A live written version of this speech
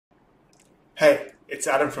Hey, it's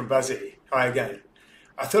Adam from Buzzy. Hi again.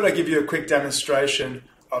 I thought I'd give you a quick demonstration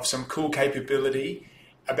of some cool capability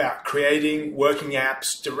about creating working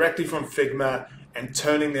apps directly from Figma and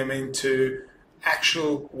turning them into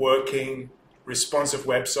actual working responsive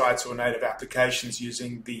websites or native applications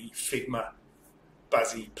using the Figma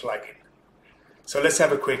Buzzy plugin. So let's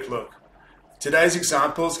have a quick look. Today's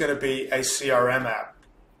example is going to be a CRM app.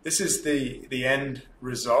 This is the end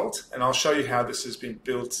result, and I'll show you how this has been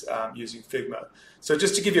built using Figma. So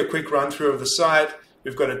just to give you a quick run through of the site,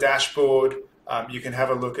 we've got a dashboard. You can have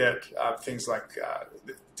a look at things like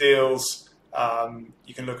deals.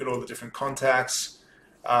 You can look at all the different contacts.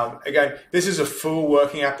 Again, this is a full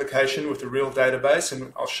working application with a real database,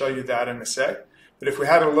 and I'll show you that in a sec. But if we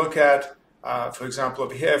had a look at, for example,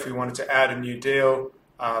 over here, if we wanted to add a new deal,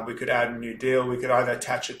 we could add a new deal. We could either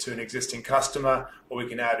attach it to an existing customer, or we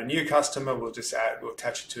can add a new customer. We'll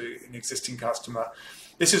attach it to an existing customer.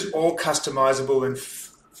 This is all customizable in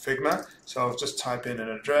Figma. So I'll just type in an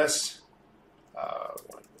address,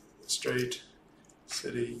 street,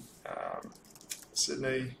 city,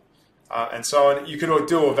 Sydney, and so on. You could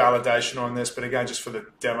do a validation on this, but again, just for the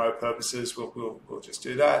demo purposes, we'll just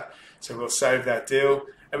do that. So we'll save that deal,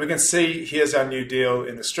 and we can see here's our new deal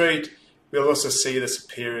in the street. We'll also see this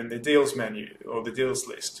appear in the deals menu or the deals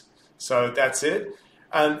list. So that's it.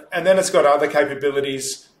 And then it's got other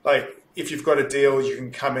capabilities, like if you've got a deal, you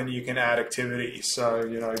can come in, you can add activities. So,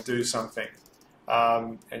 do something.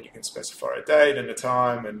 And you can specify a date and a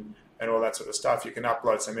time and all that sort of stuff. You can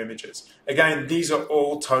upload some images. Again, these are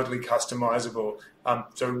all totally customizable.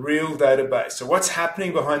 So real database. So what's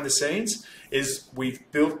happening behind the scenes is we've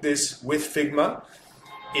built this with Figma.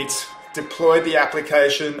 It's deployed the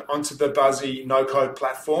application onto the Buzzy No Code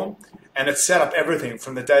platform, and it's set up everything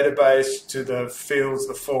from the database to the fields,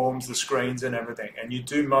 the forms, the screens, and everything. And you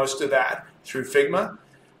do most of that through Figma,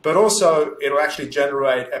 but also it'll actually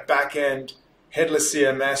generate a back-end headless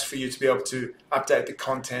CMS for you to be able to update the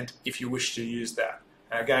content if you wish to use that.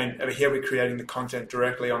 And again, over here we're creating the content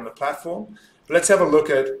directly on the platform. But let's have a look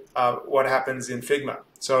at what happens in Figma.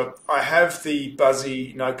 So I have the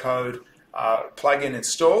Buzzy No Code plugin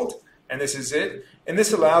installed, and this is it. And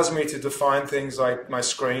this allows me to define things like my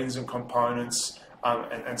screens and components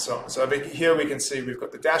and so on. So over here we can see we've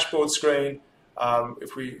got the dashboard screen.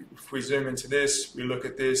 If we zoom into this, we look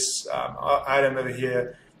at this item over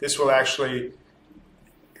here. This will actually,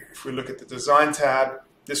 if we look at the design tab,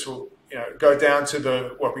 this will go down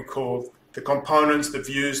to what we call the components, the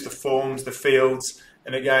views, the forms, the fields.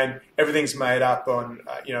 And again, everything's made up on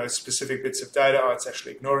specific bits of data. Oh, it's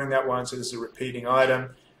actually ignoring that one, so this is a repeating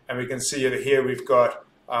item. And we can see over here we've got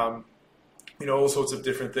all sorts of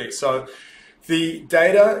different things. So the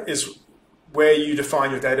data is where you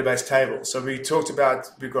define your database table. So we talked about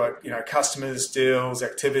we've got customers, deals,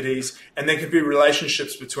 activities, and there could be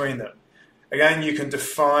relationships between them. Again, you can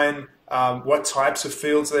define what types of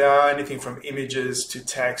fields they are, anything from images to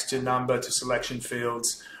text to number to selection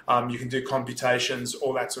fields. You can do computations,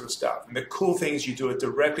 all that sort of stuff. And the cool thing is you do it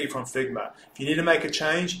directly from Figma. If you need to make a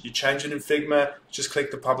change, you change it in Figma, just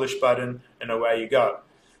click the publish button, and away you go.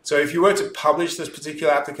 So if you were to publish this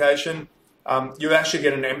particular application, you actually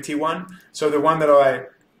get an empty one. So the one that I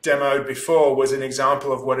demoed before was an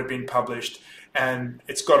example of what had been published, and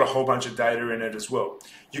it's got a whole bunch of data in it as well.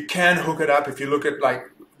 You can hook it up if you look at,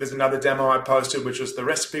 there's another demo I posted, which was the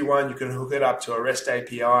recipe one. You can hook it up to a REST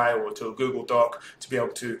API or to a Google Doc to be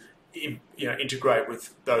able to integrate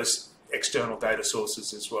with those external data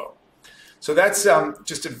sources as well. So that's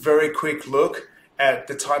just a very quick look at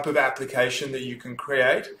the type of application that you can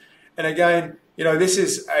create. And again, this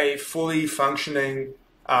is a fully functioning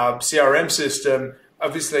CRM system.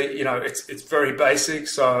 Obviously, it's very basic,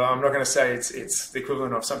 so I'm not going to say it's the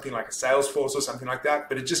equivalent of something like a Salesforce or something like that,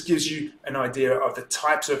 but it just gives you an idea of the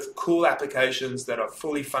types of cool applications that are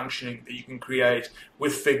fully functioning that you can create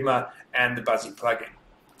with Figma and the Buzzy plugin.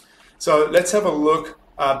 So let's have a look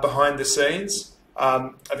behind the scenes.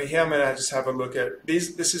 Over here, I'm going to just have a look at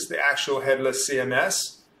these. This is the actual headless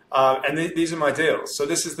CMS, and these are my deals. So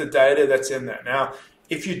this is the data that's in there. Now,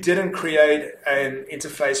 if you didn't create an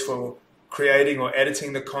interface for creating or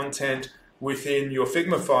editing the content within your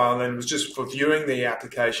Figma file and it was just for viewing the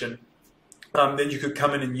application, then you could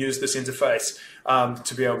come in and use this interface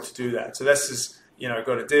to be able to do that. So this is,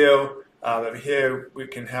 got a deal. Over here, we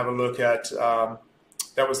can have a look at,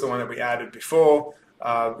 that was the one that we added before.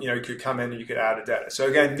 You could come in and you could add a data. So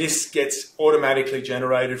again, this gets automatically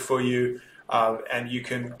generated for you, and you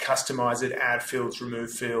can customize it, add fields, remove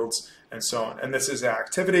fields, and so on. And this is our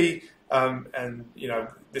activity.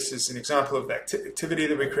 This is an example of the activity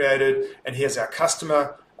that we created, and here's our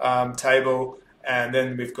customer table, and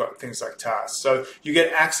then we've got things like tasks. So you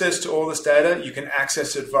get access to all this data. You can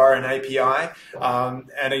access it via an API.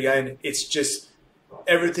 And again, it's just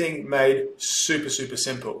everything made super, super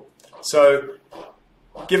simple. So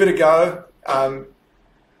give it a go.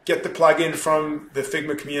 Get the plugin from the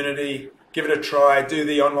Figma community. Give it a try. Do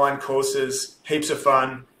the online courses. Heaps of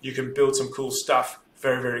fun. You can build some cool stuff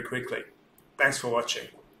very, very quickly. Thanks for watching.